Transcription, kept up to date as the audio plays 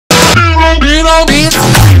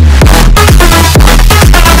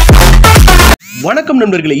வணக்கம்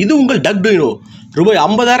நண்பர்களே, இது உங்கள் டக் டு நோ. ரூபாய்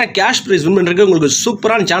 50,000 கேஷ் ப்ரைஸ் வின் பண்ணுறதுக்கு உங்களுக்கு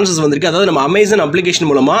சூப்பரான சான்சஸ் வந்திருக்கு. அதாவது நம்ம அமேசான் அப்ளிகேஷன்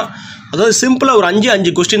மூலமாக, அதாவது சிம்பிளாக ஒரு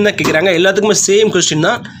 5 கொஸ்டின் தான் கேட்குறாங்க. எல்லாத்துக்குமே சேம் கொஸ்டின்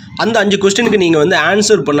தான். அந்த 5 கொஸ்டினுக்கு நீங்கள் வந்து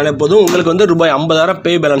ஆன்சர் பண்ணாலே போதும், உங்களுக்கு வந்து ரூபாய் 50,000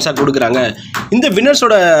 பே பேலன்ஸாக கொடுக்குறாங்க. இந்த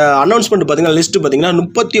வின்னர்ஸோட அனௌன்ஸ்மெண்ட் பார்த்தீங்கன்னா, லிஸ்ட்டு பார்த்தீங்கன்னா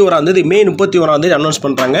 31 மே 31 அனௌன்ஸ்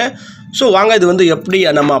பண்ணுறாங்க. ஸோ வாங்க இது வந்து எப்படி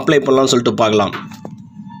நம்ம அப்ளை பண்ணலாம்னு சொல்லிட்டு பார்க்கலாம்.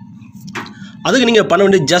 அதுக்கு நீங்கள் பண்ண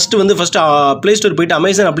வேண்டிய ஜஸ்ட் வந்து ஃபஸ்ட்டு ப்ளே ஸ்டோர் போய்ட்டு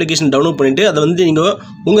அமேசான் அப்ளிகேஷன் டவுன்லோட் பண்ணிவிட்டு அதை வந்து நீங்கள்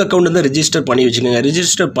உங்கள் அக்கௌண்ட் வந்து ரெஜிஸ்டர் பண்ணி வச்சுக்கோங்க.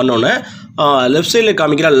 ரெஜிஸ்டர் பண்ணோன்னே லெஃப்ட் சைடில்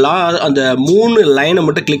காமிக்கிற அந்த 3 லைனை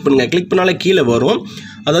மட்டும் கிளிக் பண்ணுங்கள். கிளிக் பண்ணாலே கீழே வரும்,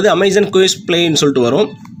 அதாவது அமேசான் குவிஸ் ப்ளேன்னு சொல்லிட்டு வரும்,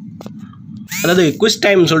 அதாவது குவிஸ்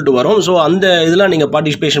டைம்னு சொல்லிட்டு வரும். ஸோ அந்த இதெல்லாம் நீங்கள்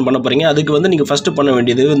பார்ட்டிசிபேஷன் பண்ண போகிறீங்க. அதுக்கு வந்து நீங்கள் ஃபஸ்ட்டு பண்ண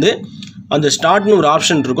வேண்டியது வந்து அந்த ஸ்டார்ட்னு ஒரு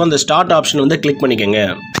ஆப்ஷன் இருக்கும். அந்த ஸ்டார்ட் ஆப்ஷனை வந்து கிளிக் பண்ணிக்கோங்க.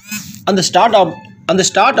 அந்த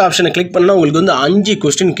ஸ்டார்ட் ஆப்ஷனை கிளிக் பண்ணால் உங்களுக்கு வந்து 5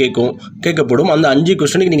 கொஸ்டின் கேட்கப்படும். அந்த 5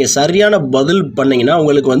 கொஸ்டினுக்கு நீங்கள் சரியான பதில் பண்ணிங்கன்னா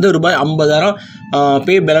உங்களுக்கு வந்து ரூபாய் 50,000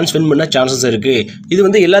 பே பேலன்ஸ் வின் பண்ண சான்சஸ் இருக்குது. இது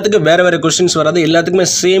வந்து எல்லாத்துக்கும் வேறு கொஸ்டின்ஸ் வராது, எல்லாத்துக்குமே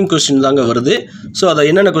சேம் கொஸ்டின் தாங்க வருது. ஸோ அதை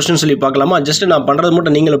என்னென்ன கொஸ்டின் சொல்லி பார்க்கலாமா? ஜஸ்ட் நான் பண்ணுறது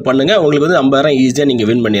மட்டும் நீங்களும் பண்ணுங்கள், உங்களுக்கு வந்து 50,000 ஈஸியாக நீங்கள்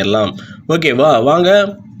வின் பண்ணிடலாம். ஓகேவா, வாங்க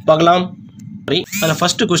பார்க்கலாம். அதில்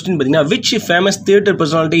ஃபஸ்ட்டு கொஸ்டின் பார்த்தீங்கன்னா, which famous theatre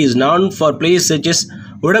personality is நான் ஃபார் பிளேஸ் சச்சஸ்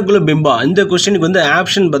உடகுல பிம்பா? இந்த கொஸ்டினுக்கு வந்து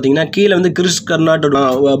ஆப்ஷன் பார்த்தீங்கன்னா கீழே வந்து கிறிஸ் கர்னாட்டோட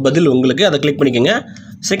பதில் உங்களுக்கு, அதை கிளிக் பண்ணிக்கோங்க.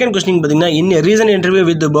 செகண்ட் கொஸ்டின் பார்த்தீங்கன்னா, இன் ரீசன்ட் இன்டர்வியூ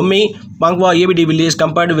வித் பொம்மை பாங்க்வா APD Villiers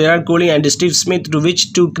compared Virat Kohli and Steve Smith to which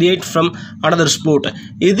to create from another sport?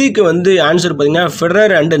 இதுக்கு வந்து ஆன்சர் பார்த்தீங்கன்னா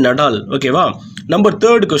ஃபெடரர் அண்ட் நடால். ஓகேவா. Number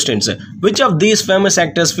 3rd questions. Which of these famous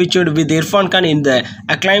actors featured with Irfan Khan in the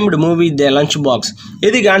acclaimed movie The Lunchbox?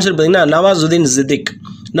 இதுக்கு answer பார்த்தீங்கன்னா Nawazuddin Siddique.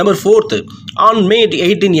 Number 4th. On May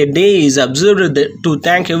 18, a day is observed to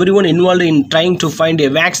thank everyone involved in trying to find a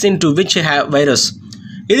vaccine to which virus?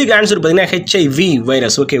 இதுக்கு answer பார்த்தீங்கன்னா HIV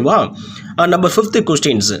virus. ஓகேவா. Number 5th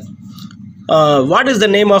questions. What is the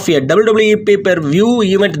name of a WWE pay-per-view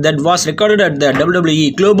event that was recorded at the WWE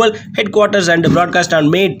Global Headquarters and broadcast on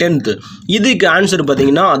May 10th? இதுக்கு answer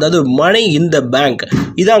பார்த்தீங்கன்னா, அதாவது மணி இன் the bank.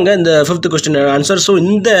 இதாங்க இந்த 5th question answer. So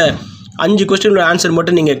இந்த 5 கொஸ்டினோட answer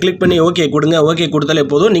மட்டும் நீங்கள் click பண்ணி okay கொடுங்க. ஓகே கொடுத்தாலே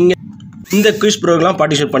போதும், நீங்கள் இந்த குவிஸ் ப்ரோக்ராம்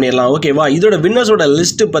பார்ட்டிசிபேட் பண்ணிடலாம். ஓகேவா. இதோட வின்னர்ஸோட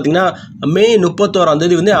லிஸ்ட்டு பார்த்தீங்கன்னா மே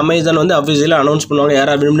 31 வந்து அமேசான் வந்து அஃபிஷியலாக அனௌன்ஸ் பண்ணுவாங்க.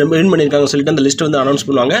 யாராவது வின் பண்ணியிருக்காங்க சொல்லிட்டு அந்த லிஸ்ட்டு வந்து அனௌன்ஸ்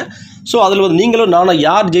பண்ணுவாங்க. ஸோ அதில் வந்து நீங்களும் நானும்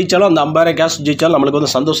யார் ஜெயிச்சாலும் அந்த 50,000 கேஷ் ஜெயிச்சாலும் நம்மளுக்கு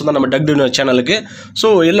வந்து சந்தோஷம் தான் நம்ம டக் டு நோ சேனலுக்கு. ஸோ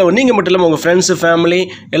எல்லாம் நீங்கள் மட்டும் இல்லாமல் உங்கள் ஃப்ரெண்ட்ஸு ஃபேமிலி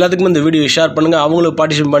எல்லாத்துக்கும் இந்த வீடியோ ஷேர் பண்ணுங்கள். அவங்களும்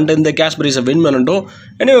பார்ட்டிசிபேட் பண்ணிட்டு இந்த கேஷ் ப்ரைஸை வின் பண்ணட்டும்.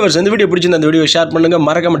 எனிவேஸ் இந்த வீடியோ பிடிச்சிருந்த அந்த வீடியோ ஷேர் பண்ணுங்கள்.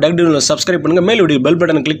 மறக்காமல் டக் டு நோ சப்ஸ்கிரைப் பண்ணுங்கள். மேல் வீடியோ பெல்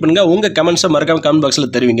பட்டனை கிளிக் பண்ணுங்கள். உங்கள் கமெண்ட்ஸை மறக்காமல் கமெண்ட்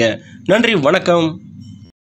பாக்ஸில் தெரிவிங்க. நன்றி, வணக்கம்.